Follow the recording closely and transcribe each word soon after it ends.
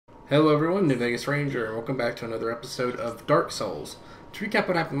Hello everyone, New Vegas Ranger, and welcome back to another episode of Dark Souls. To recap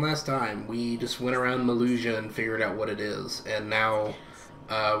what happened last time, we just went around Melusia and figured out what it is, and now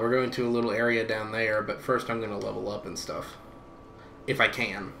we're going to a little area down there, but first I'm going to level up and stuff. If I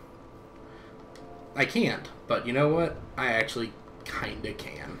can. I can't, but you know what? I actually kinda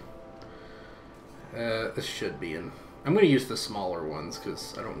can. This should be in... I'm going to use the smaller ones,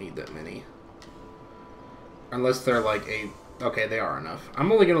 because I don't need that many. Unless they're like a... Okay, they are enough.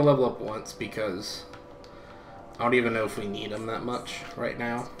 I'm only going to level up once because I don't even know if we need them that much right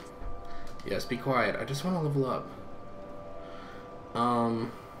now. Yes, be quiet. I just want to level up.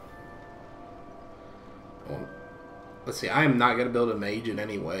 Well, let's see. I am not going to build a mage in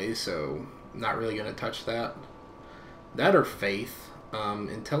any way, so I'm not really going to touch that. That or faith.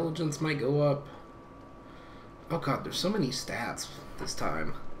 Intelligence might go up. Oh god, there's so many stats this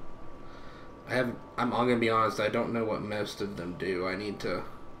time. I'm all gonna be honest, I don't know what most of them do. I need to...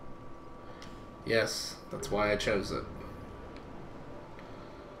 Yes, that's why I chose it.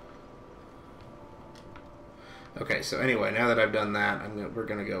 Okay, so anyway, now that I've done that, we're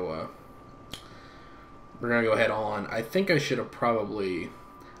gonna go head on. I think I should have probably...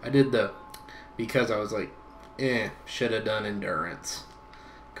 I did the... Because I was like, should have done endurance.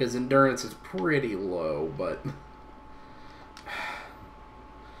 Because endurance is pretty low, but...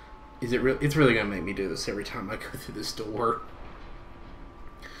 It's really going to make me do this every time I go through this door.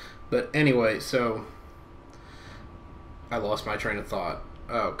 But anyway, so... I lost my train of thought.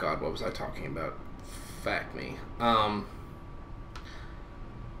 Oh god, what was I talking about? Fuck me.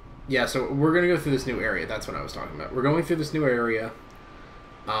 Yeah, so we're going to go through this new area. That's what I was talking about. We're going through this new area.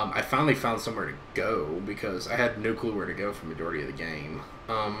 I finally found somewhere to go because I had no clue where to go for the majority of the game.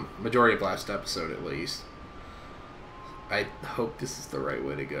 Majority of last episode, at least. I hope this is the right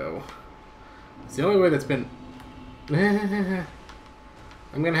way to go. It's the only way that's been... I'm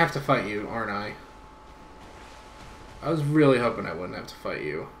gonna have to fight you, aren't I? I was really hoping I wouldn't have to fight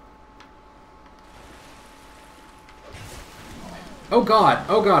you. Oh god!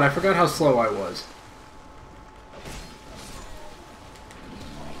 Oh god, I forgot how slow I was.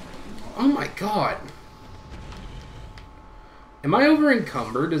 Oh my god! Am I over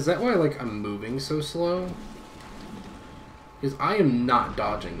encumbered? Is that why, like, I'm moving so slow? Because I am not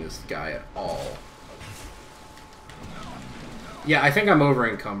dodging this guy at all. Yeah, I think I'm over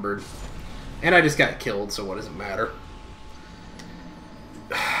encumbered. And I just got killed, so what does it matter?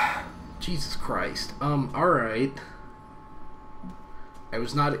 Jesus Christ. Alright. I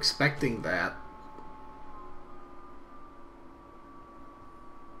was not expecting that.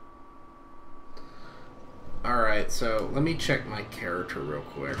 Alright, so let me check my character real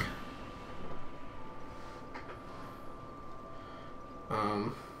quick.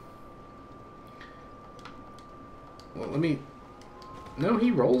 Well, let me... No, he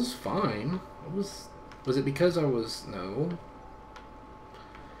rolls fine. Was it because I was... No.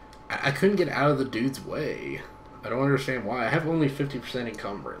 I couldn't get out of the dude's way. I don't understand why. I have only 50%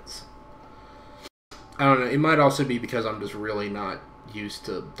 encumbrance. I don't know. It might also be because I'm just really not used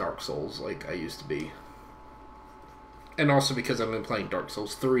to Dark Souls like I used to be. And also because I've been playing Dark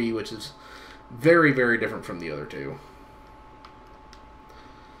Souls 3, which is very, very different from the other two.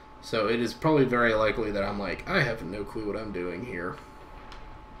 So it is probably very likely that I'm like, I have no clue what I'm doing here.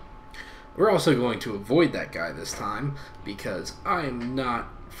 We're also going to avoid that guy this time, because I am not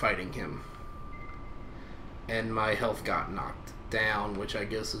fighting him. And my health got knocked down, which I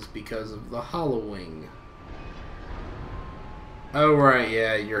guess is because of the hollowing. Oh right,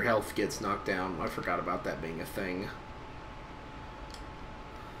 yeah, your health gets knocked down. I forgot about that being a thing.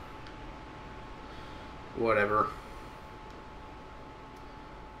 Whatever.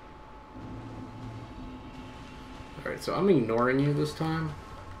 Alright, so I'm ignoring you this time.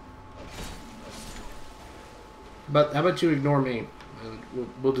 But how about you ignore me? And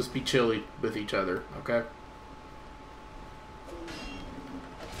we'll just be chilly with each other, okay?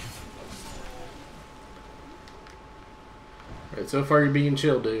 Alright, so far you're being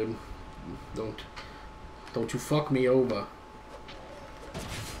chill, dude. Don't you fuck me over.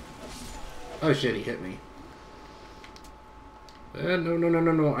 Oh shit, he hit me.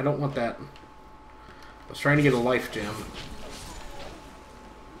 No, I don't want that. I was trying to get a life gem.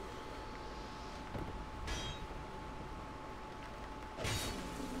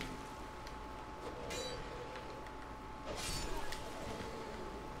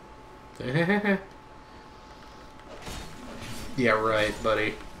 Yeah, right,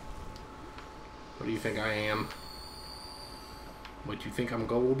 buddy. What do you think I am? What, you think I'm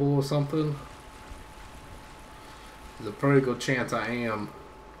gullible or something? There's a pretty good chance I am.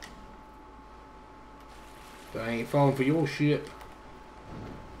 But I ain't falling for your shit.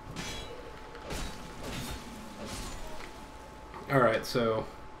 Alright, so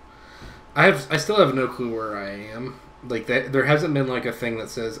I still have no clue where I am. Like, there hasn't been, like, a thing that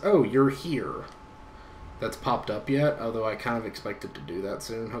says, oh, you're here, that's popped up yet, although I kind of expected to do that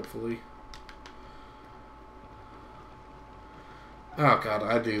soon, hopefully. Oh, God,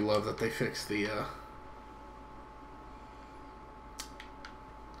 I do love that they fixed the,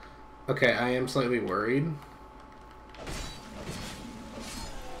 Okay, I am slightly worried.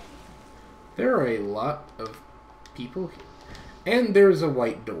 There are a lot of people here. And there's a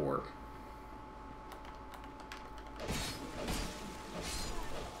white door.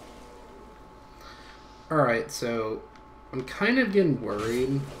 Alright, so I'm kind of getting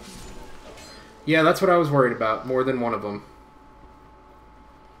worried. Yeah, that's what I was worried about. More than one of them.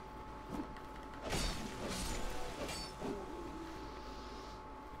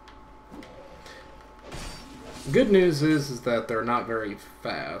 Good news is that they're not very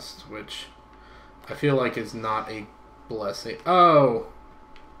fast, which I feel like is not a blessing. Oh!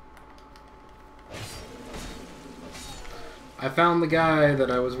 I found the guy that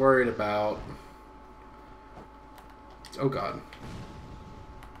I was worried about. Oh, God.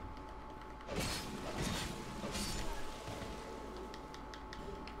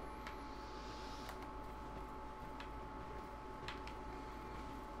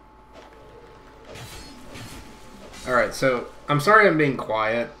 Alright, so I'm sorry I'm being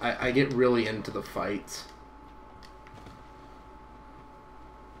quiet. I get really into the fights.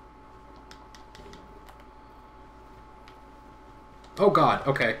 Oh, God.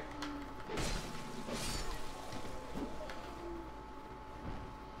 Okay.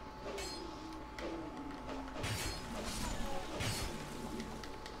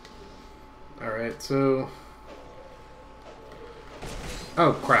 Alright, so...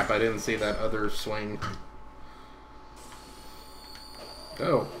 Oh, crap. I didn't see that other swing.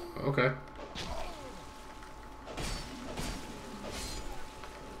 Oh, okay.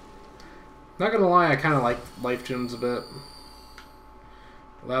 Not gonna lie, I kind of like life gems a bit.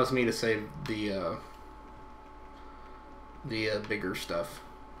 Allows me to save the bigger stuff.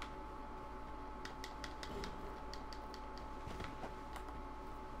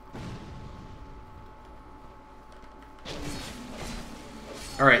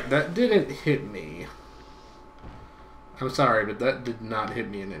 Alright, that didn't hit me. I'm sorry, but that did not hit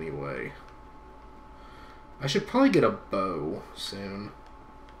me in any way. I should probably get a bow soon.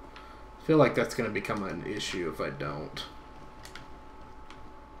 I feel like that's going to become an issue if I don't.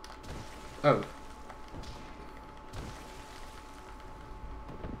 Oh.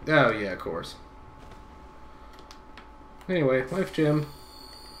 Oh, yeah, of course. Anyway, life gem.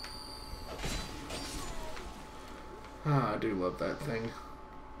 Ah, I do love that thing.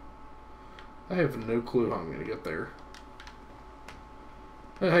 I have no clue how I'm going to get there.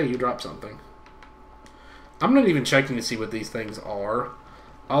 Oh, hey, you dropped something. I'm not even checking to see what these things are.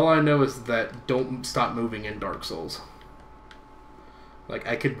 All I know is that don't stop moving in Dark Souls. Like,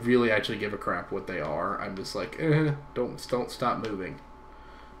 I could really actually give a crap what they are. I'm just like, don't stop moving.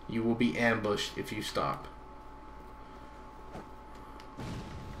 You will be ambushed if you stop.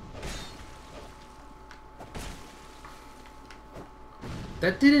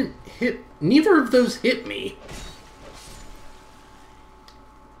 That didn't hit... Neither of those hit me.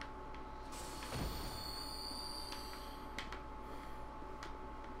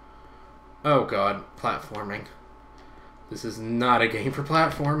 Oh, God. Platforming. This is not a game for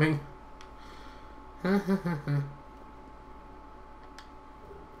platforming. I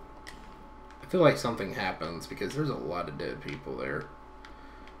feel like something happens because there's a lot of dead people there.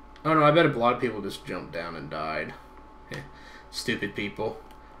 Oh, no, I bet a lot of people just jumped down and died. Stupid people.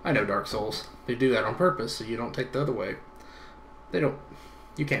 I know Dark Souls. They do that on purpose so you don't take the other way. They don't...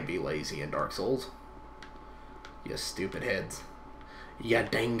 You can't be lazy in Dark Souls. You stupid heads. Ya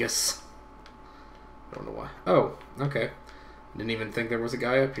dangus. I don't know why. Oh, okay. Didn't even think there was a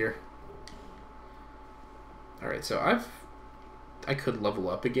guy up here. Alright, so I could level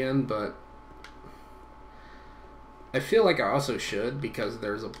up again, but I feel like I also should because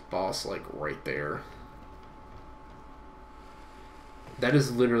there's a boss, like, right there. That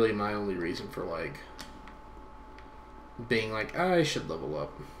is literally my only reason for, like, being like, I should level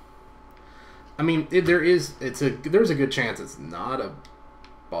up. I mean, there's a good chance it's not a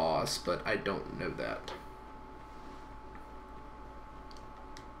boss, but I don't know that.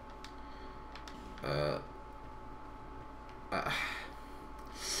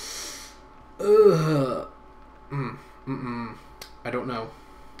 I don't know.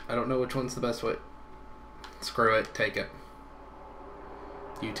 I don't know which one's the best way. Screw it. Take it.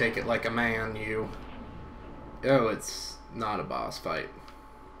 You take it like a man, you. Oh, it's not a boss fight.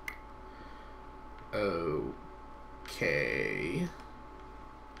 Okay. Okay.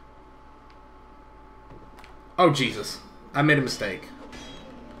 Oh, Jesus. I made a mistake.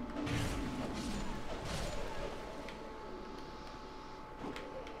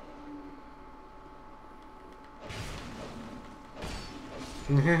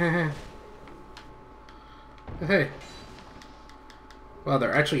 Hey. Wow,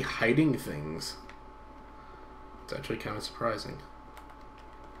 they're actually hiding things. It's actually kind of surprising.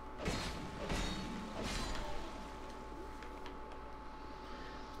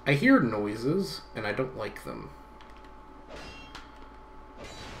 I hear noises, and I don't like them.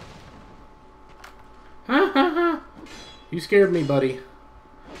 Ha ha ha! You scared me, buddy.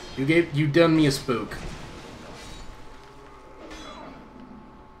 You done me a spook.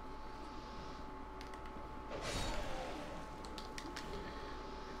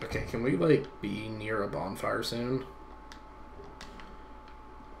 Okay, can we, like, be near a bonfire soon?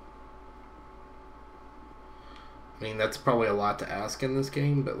 I mean, that's probably a lot to ask in this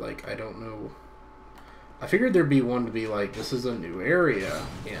game, but, like, I don't know. I figured there'd be one to be like, this is a new area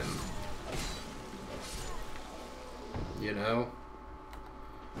in. You know?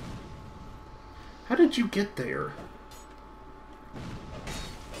 How did you get there?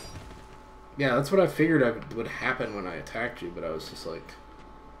 Yeah, that's what I figured would happen when I attacked you, but I was just like...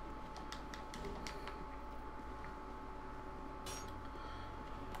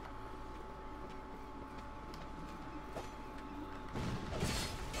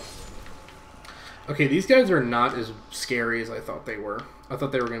 Okay, these guys are not as scary as I thought they were. I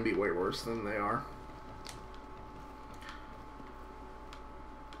thought they were going to be way worse than they are.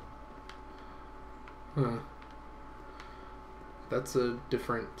 Huh. That's a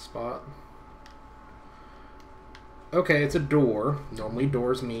different spot. Okay, it's a door. Normally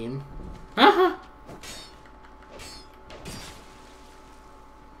doors mean... Uh-huh!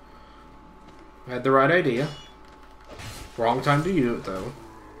 I had the right idea. Wrong time to use it, though.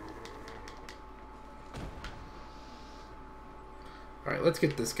 Alright, let's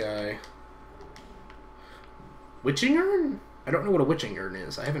get this guy. Witching urn? I don't know what a witching urn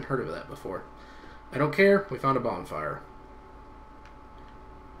is. I haven't heard of that before. I don't care. We found a bonfire.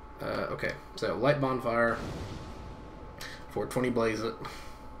 Okay, so light bonfire. 420 blaze it.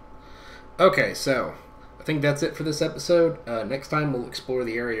 Okay, so I think that's it for this episode. Next time we'll explore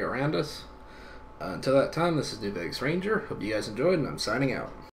the area around us. Until that time, this is New Vegas Ranger. Hope you guys enjoyed, and I'm signing out.